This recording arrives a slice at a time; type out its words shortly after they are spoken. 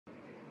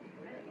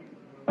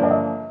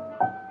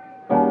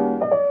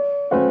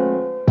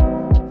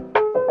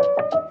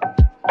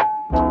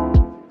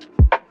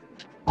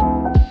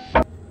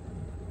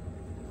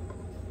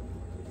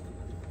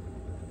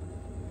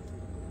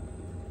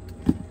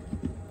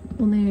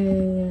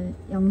오늘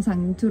영상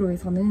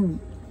인트로에서는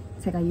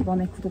제가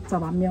이번에 구독자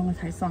 10,000명을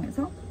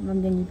달성해서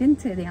런닝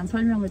이벤트에 대한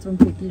설명을 좀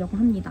드리려고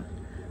합니다.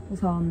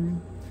 우선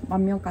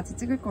 10,000명까지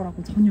찍을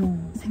거라고 전혀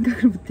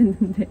생각을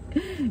못했는데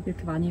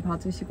이렇게 많이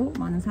봐주시고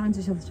많은 사랑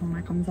주셔서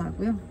정말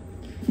감사하고요.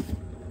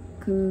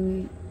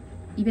 그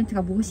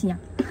이벤트가 무엇이냐?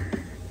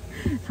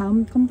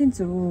 다음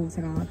컨텐츠로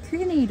제가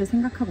Q&A를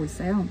생각하고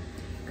있어요.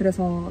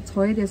 그래서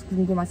저에 대해서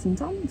궁금하신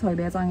점, 저희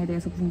매장에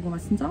대해서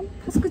궁금하신 점,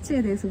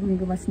 파스쿠치에 대해서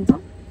궁금하신 점,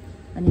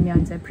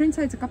 아니면 이제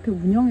프랜차이즈 카페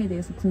운영에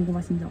대해서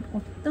궁금하신 점,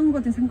 어떤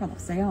거든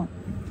상관없어요.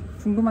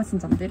 궁금하신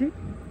점들을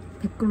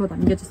댓글로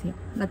남겨주세요.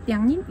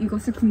 라떼양님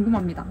이것을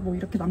궁금합니다. 뭐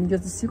이렇게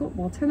남겨주시고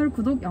뭐 채널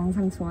구독,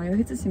 영상 좋아요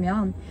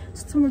해주시면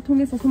추첨을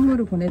통해서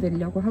선물을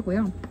보내드리려고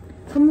하고요.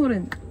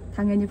 선물은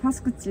당연히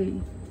파스쿠치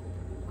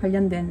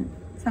관련된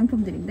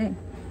상품들인데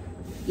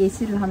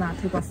예시를 하나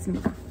들고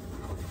왔습니다.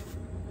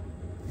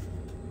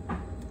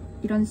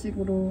 이런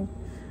식으로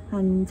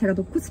제가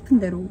넣고 싶은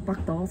대로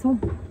막 넣어서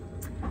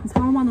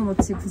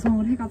 4~5만원어치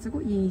구성을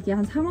해가지고 이게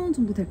한 4만원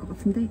정도 될 것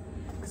같은데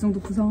그 정도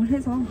구성을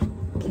해서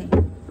이렇게.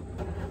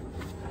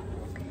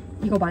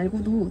 이거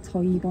말고도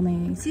저희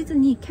이번에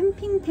시즌이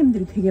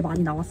캠핑템들이 되게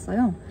많이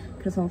나왔어요.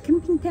 그래서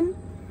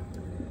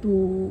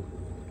캠핑템도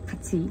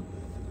같이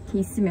이렇게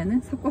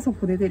있으면은 섞어서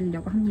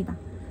보내드리려고 합니다.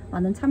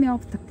 많은 참여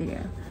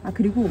부탁드려요. 아,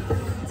 그리고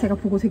제가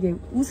보고 되게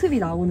웃음이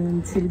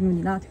나오는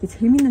질문이나 되게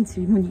재밌는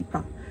질문이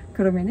있다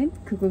그러면은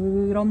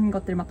그런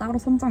것들만 따로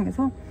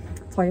선정해서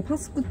저희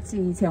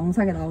파스쿠치 제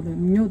영상에 나오는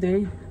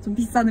음료들, 좀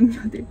비싼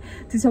음료들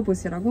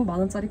드셔보시라고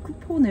만원짜리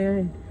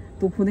쿠폰을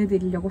또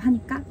보내드리려고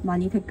하니까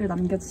많이 댓글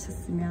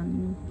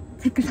남겨주시면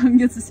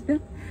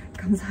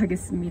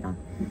감사하겠습니다.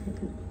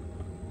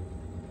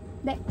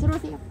 네,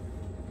 들어오세요.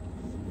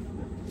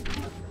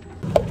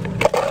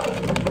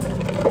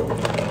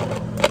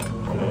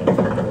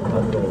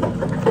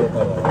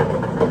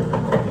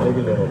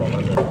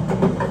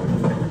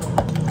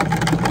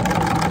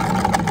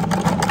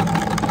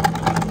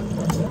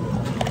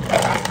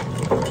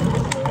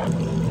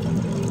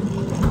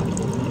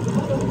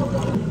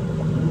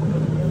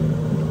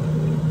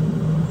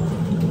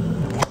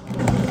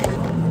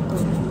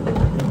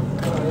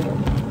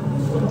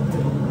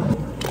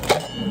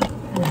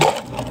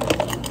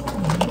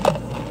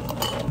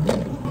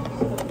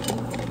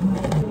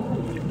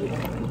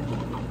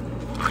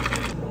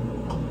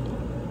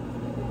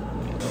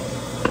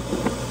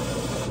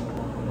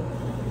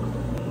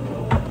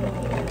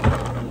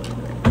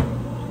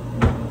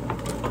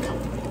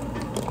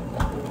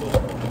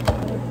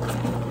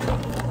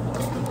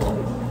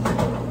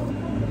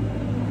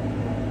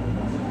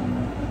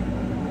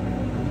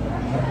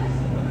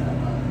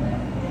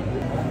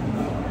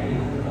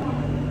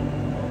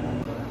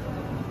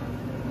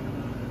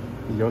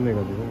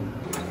 연해가지고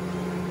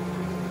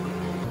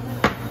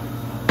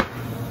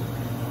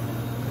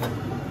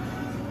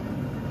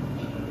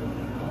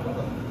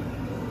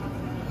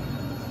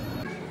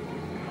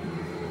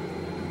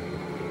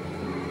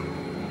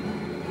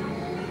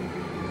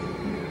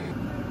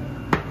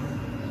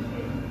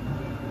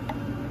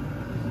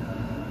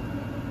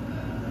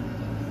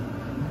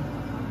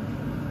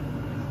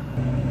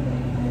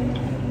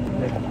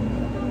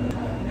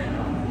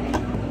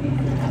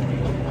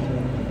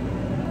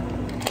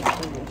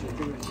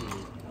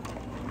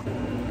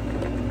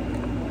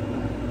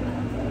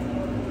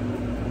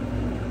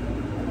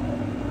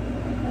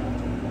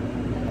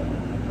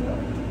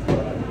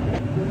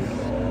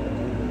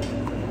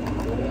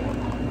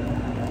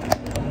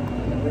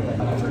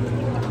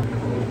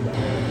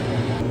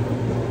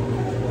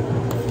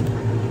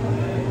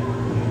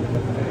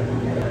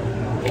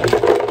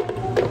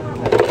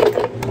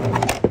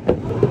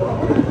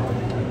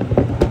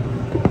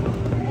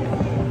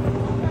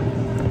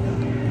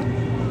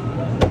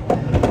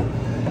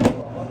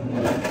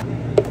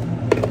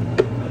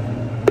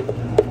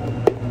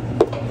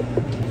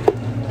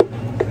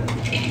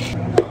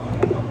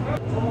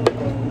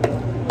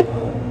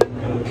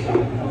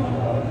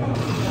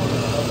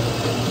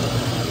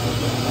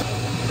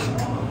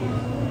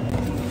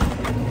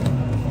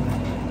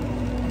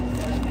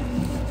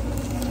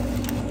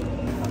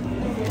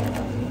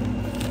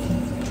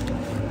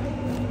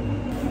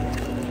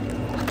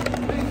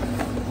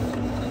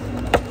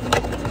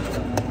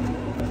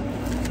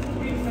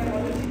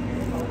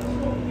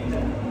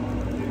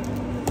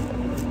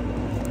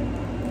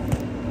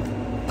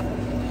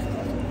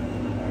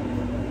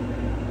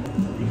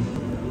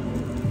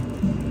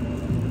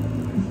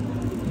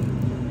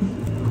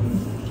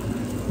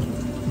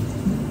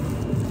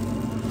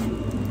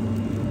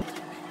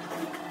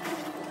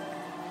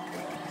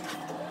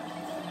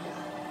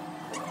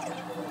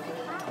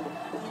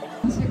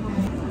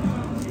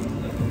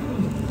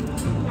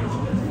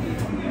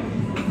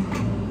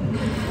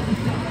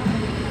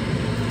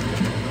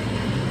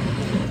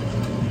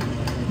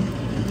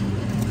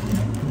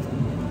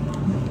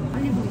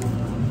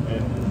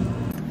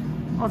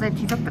어제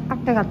디저트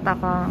카페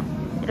갔다가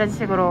이런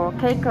식으로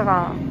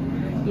케이크가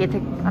위에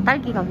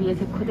딸기가 위에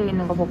데코되어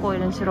있는 거 보고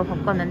이런 식으로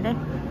바꿨는데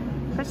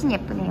훨씬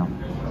예쁘네요.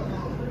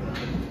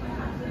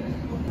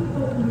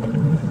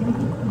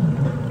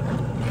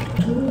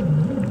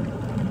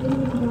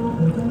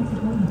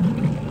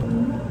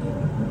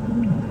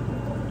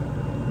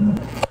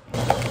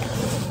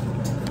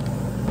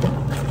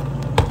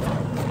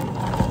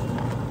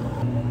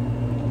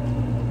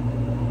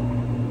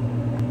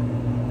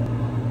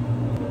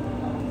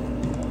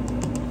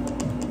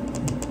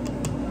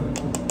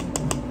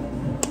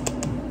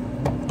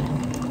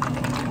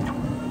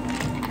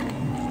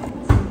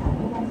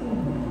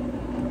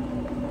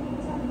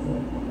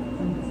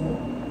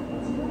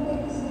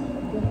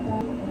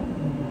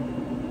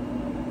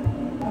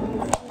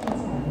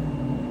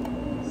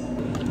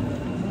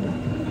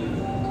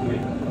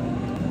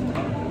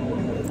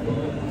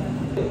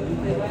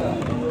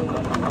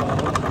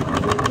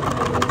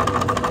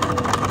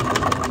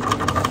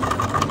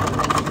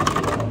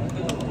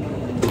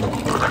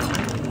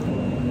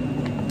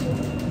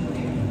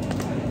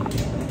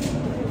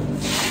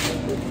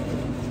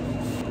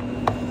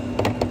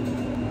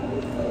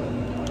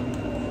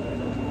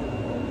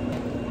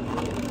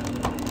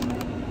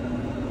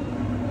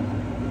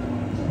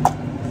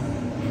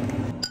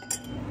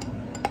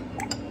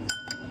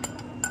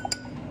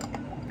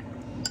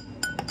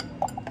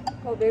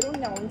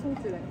 메론향 엄청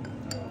진해.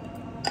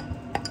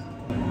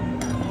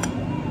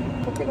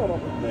 더 찍어라고.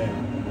 네.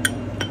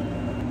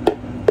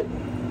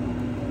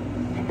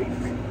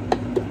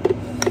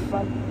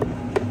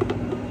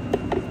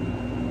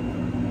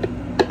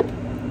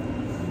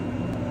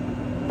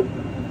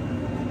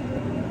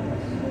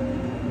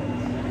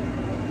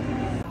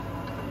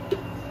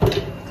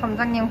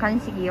 점장님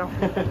간식이요.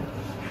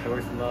 잘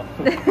먹겠습니다.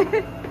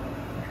 네.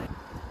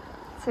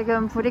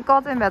 지금 불이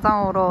꺼진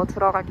매장으로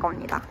들어갈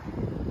겁니다.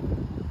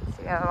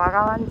 지금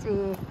마감한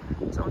지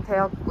좀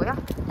되었고요.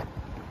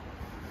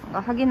 뭔가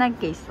확인할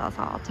게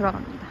있어서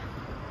들어갑니다.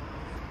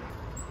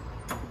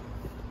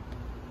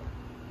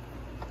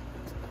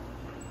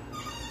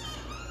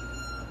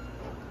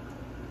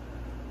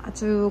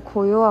 아주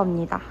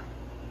고요합니다.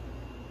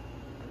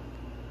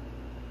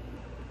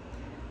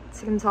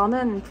 지금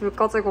저는 불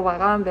꺼지고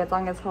마감한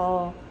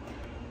매장에서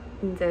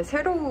이제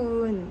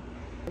새로운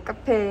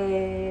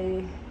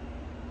카페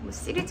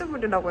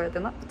시리즈물이라고 해야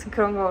되나? 아무튼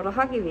그런 거를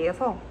하기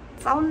위해서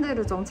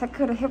사운드를 좀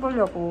체크를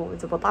해보려고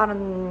이제 뭐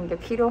다른 게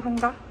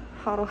필요한가?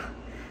 하러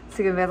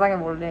지금 매장에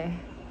몰래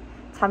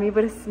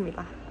잠입을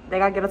했습니다.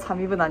 내가 알기로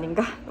잠입은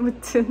아닌가?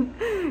 아무튼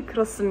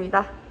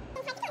그렇습니다.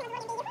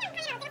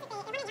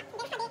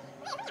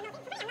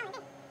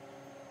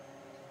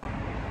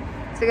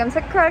 지금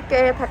체크할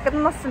게 다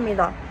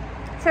끝났습니다.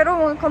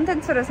 새로운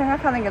컨텐츠를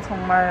생각하는 게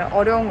정말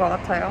어려운 것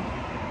같아요.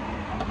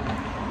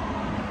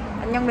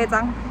 안녕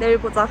매장, 내일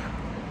보자.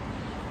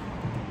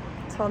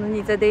 저는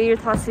이제 내일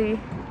다시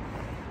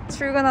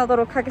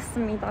출근하도록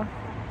하겠습니다.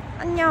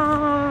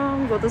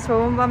 안녕, 모두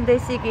좋은 밤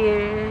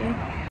되시길.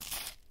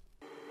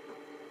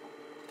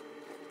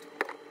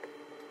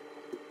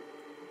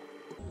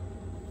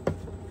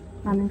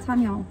 많은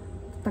참여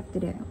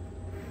부탁드려요.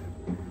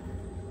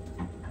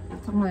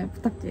 정말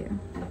부탁드려요.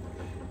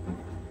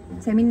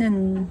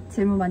 재밌는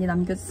질문 많이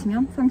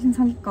남겨주시면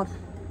성심성의껏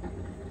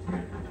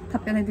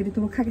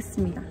답변해드리도록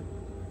하겠습니다.